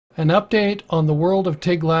An update on the World of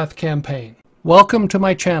Tiglath campaign. Welcome to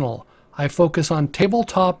my channel. I focus on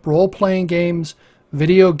tabletop role-playing games,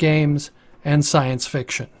 video games, and science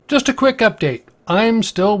fiction. Just a quick update. I'm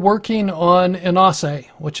still working on Inasse,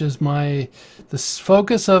 which is the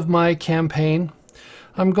focus of my campaign.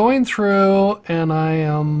 I'm going through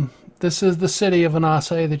and this is the city of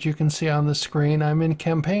Inasse that you can see on the screen. I'm in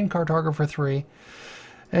campaign Cartographer 3.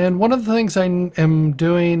 And one of the things I am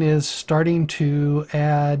doing is starting to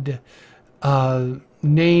add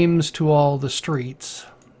names to all the streets.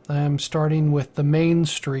 I'm starting with the main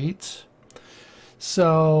streets.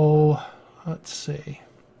 So, let's see.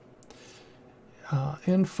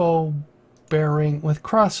 Info bearing.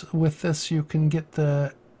 With this, you can get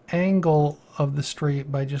the angle of the street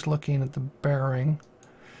by just looking at the bearing.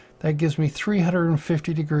 That gives me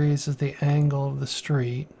 350 degrees as the angle of the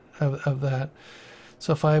street, of that.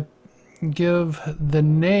 So if I give the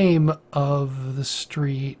name of the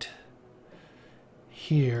street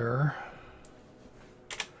here,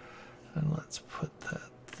 and let's put that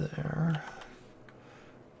there.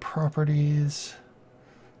 Properties,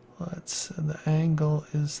 the angle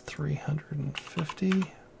is 350.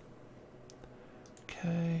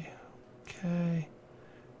 Okay.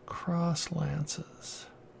 Cross lances.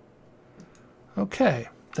 Okay,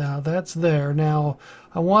 now that's there. Now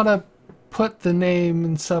I want to put the name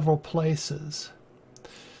in several places.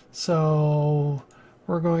 So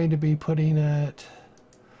we're going to be putting it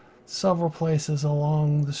several places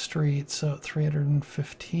along the street, so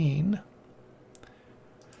 315.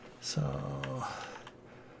 So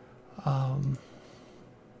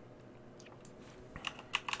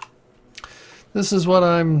this is what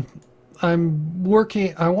I'm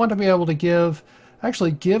working. I want to be able to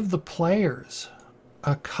actually give the players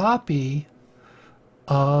a copy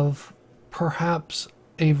of perhaps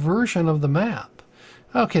a version of the map.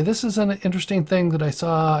 Okay, this is an interesting thing that I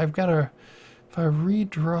saw. If I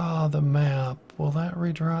redraw the map, will that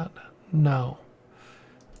redraw it? No.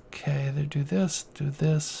 Okay, they do this.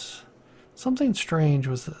 Something strange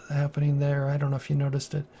was happening there. I don't know if you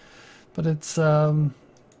noticed it, but it's,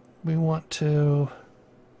 we want to,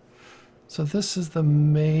 so this is the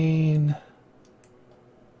main,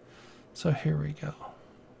 so here we go.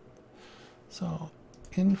 So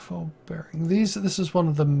info bearing. This is one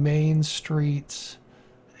of the main streets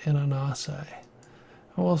in Inasse.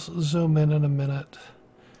 We'll zoom in a minute.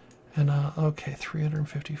 And okay,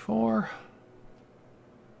 354.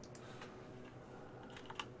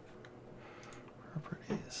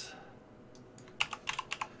 Properties.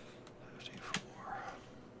 54.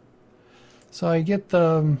 So I get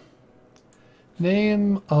the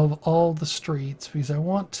name of all the streets because I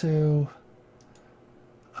want to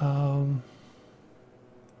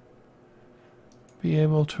be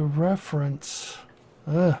able to reference.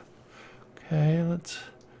 Okay,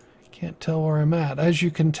 can't tell where I'm at. As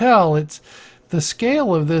you can tell, the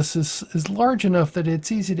scale of this is large enough that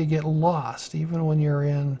it's easy to get lost, even when you're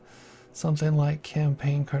in something like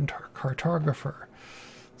campaign Cartographer.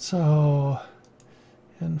 So,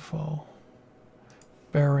 info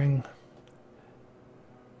bearing.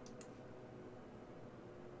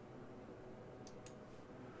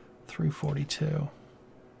 .342.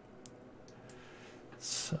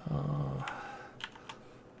 So,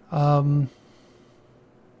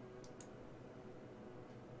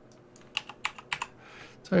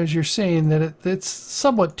 so as you're seeing that it's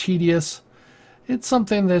somewhat tedious. It's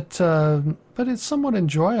something that, but it's somewhat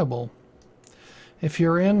enjoyable. If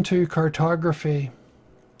you're into cartography,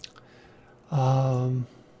 campaign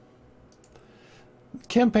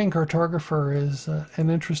Cartographer is an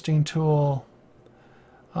interesting tool.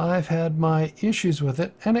 I've had my issues with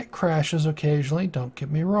it, and it crashes occasionally, don't get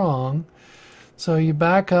me wrong. So you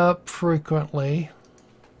back up frequently.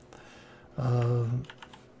 And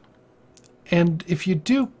if you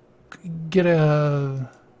do get a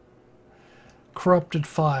corrupted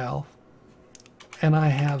file, and I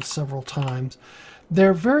have several times,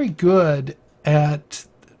 they're very good at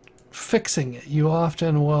fixing it. You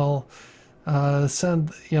often will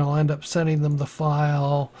end up sending them the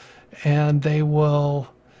file, and they will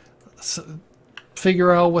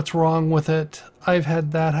figure out what's wrong with it. I've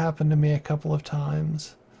had that happen to me a couple of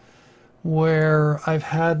times where I've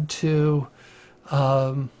had to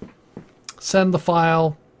send the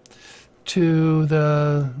file to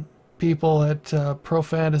the people at Pro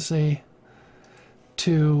Fantasy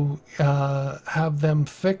to have them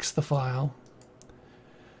fix the file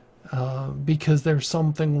because there's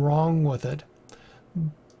something wrong with it.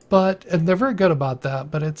 And they're very good about that,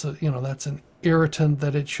 but it's that's an irritant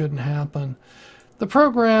that it shouldn't happen. The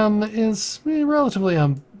program is relatively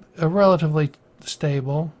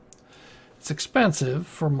stable. it's expensive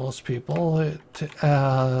for most people.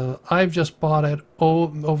 I've just bought it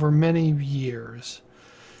over many years.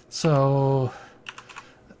 So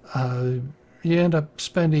you end up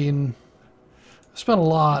spent a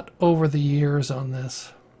lot over the years on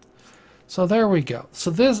this. So there we go. So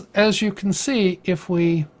this, as you can see, if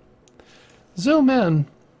we zoom in,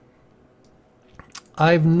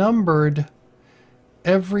 I've numbered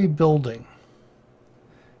every building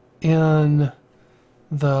in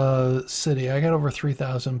the city. I got over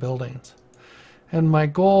 3,000 buildings. And my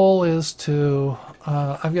goal is to,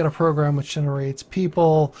 I've got a program which generates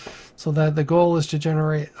people, so that the goal is to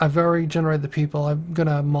generate, I've already generated the people. I'm going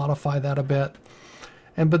to modify that a bit.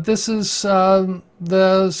 But this is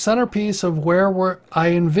the centerpiece of where I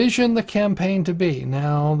envision the campaign to be.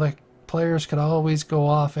 Now, the players could always go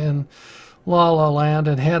off in La La Land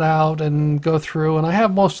and head out and go through. And I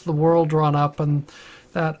have most of the world drawn up, and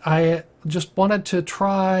that I just wanted to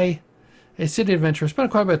try a city adventure. I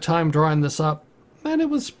spent quite a bit of time drawing this up, and it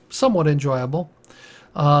was somewhat enjoyable.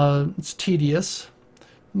 It's tedious,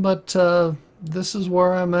 but this is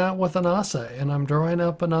where I'm at with Inasse, and I'm drawing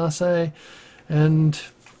up Inasse, and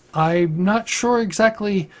I'm not sure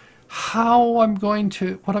exactly what I'm going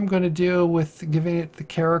to do with giving it the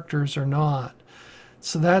characters or not.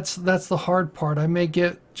 So that's the hard part. I may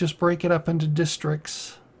just break it up into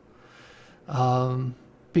districts,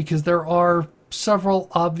 because there are several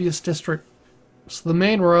obvious districts. So the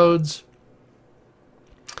main roads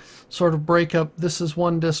sort of break up. This is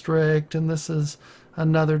one district, and this is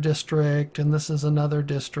another district, and this is another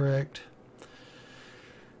district.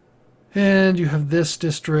 And you have this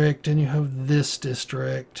district, and you have this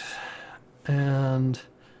district. And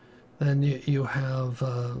then you have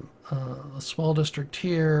a small district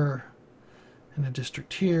here, and a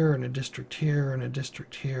district here, and a district here, and a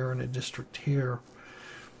district here, and a district here.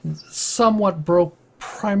 Somewhat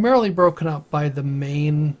primarily broken up by the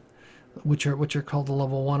main, which are called the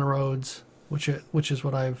level 1 roads, which is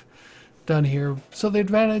what I've done here. So the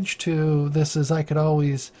advantage to this is I could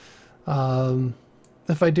always,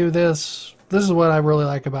 if I do this is what I really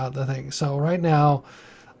like about the thing. So right now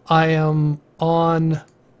I am on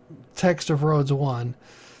text of roads 1.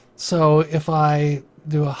 So if I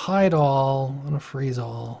do a hide all and a freeze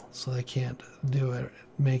all, so they can't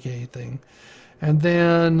make anything. And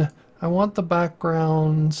then I want the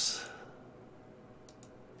backgrounds,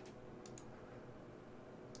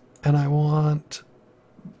 and I'm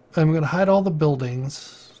going to hide all the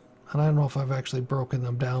buildings, and I don't know if I've actually broken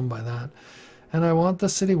them down by that. And I want the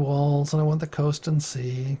city walls, and I want the coast and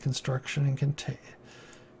sea, construction and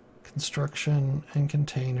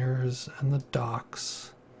containers, and the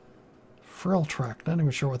docks. Frill track, not even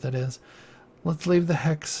sure what that is. Let's leave the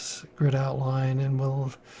hex grid outline, and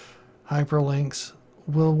we'll hyperlinks.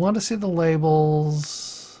 We'll want to see the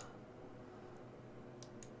labels,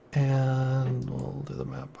 and we'll do the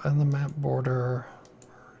map and the map border.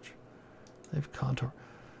 Merge. Leave contour,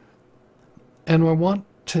 and we want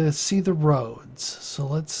to see the roads. So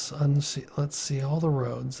let's see all the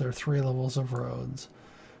roads. There are 3 levels of roads,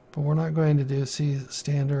 but we're not going to see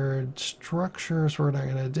standard structures. We're not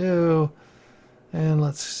going to do, and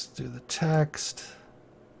let's do the text.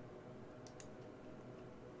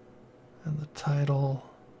 And the title,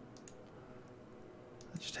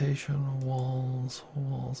 vegetation, walls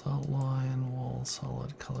outline, walls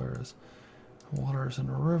solid colors, waters in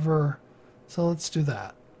a river. So let's do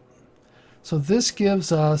that. So this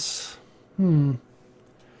gives us, didn't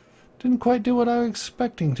quite do what I was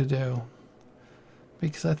expecting to do,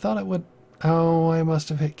 because I thought it would, I must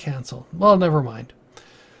have hit cancel. Well, never mind.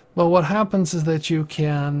 But what happens is that you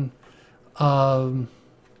can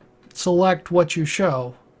select what you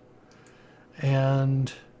show.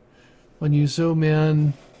 And when you zoom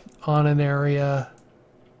in on an area,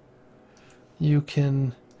 you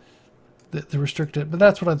can restrict it. But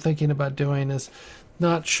that's what I'm thinking about doing, is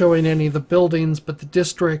not showing any of the buildings, but the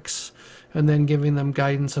districts, and then giving them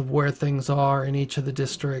guidance of where things are in each of the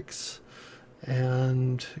districts,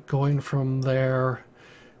 and going from there.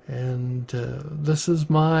 And this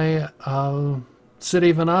is my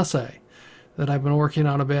city of Inasse that I've been working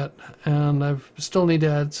on a bit, and I still need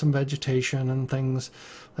to add some vegetation and things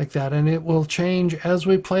like that, and it will change as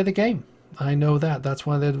we play the game. I know that. That's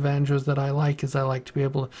one of the advantages that I like, is I like to be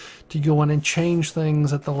able to go in and change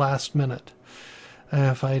things at the last minute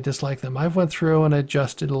if I dislike them. I've went through and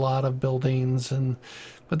adjusted a lot of buildings,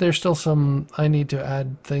 but there's still some, I need to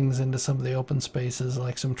add things into some of the open spaces,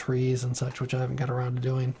 like some trees and such, which I haven't got around to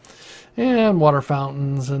doing, and water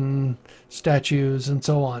fountains and statues and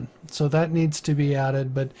so on. So that needs to be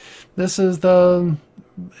added. But this is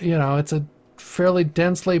it's a fairly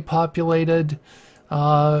densely populated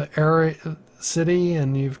area, city,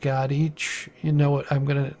 and you've got each, you know what, I'm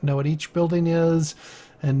going to know what each building is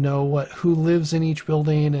and know who lives in each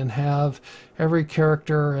building and have every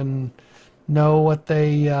character and know what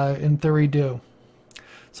they in theory do.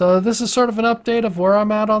 So this is sort of an update of where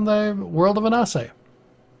I'm at on the world of Inasse.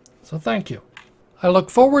 So thank you. I look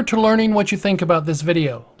forward to learning what you think about this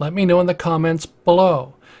video. Let me know in the comments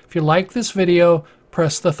below. If you like this video,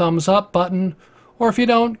 press the thumbs up button, or if you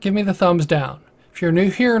don't, give me the thumbs down. If you're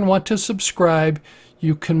new here and want to subscribe,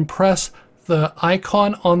 you can press the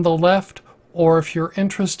icon on the left, or if you're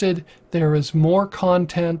interested, there is more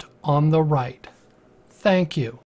content on the right. Thank you.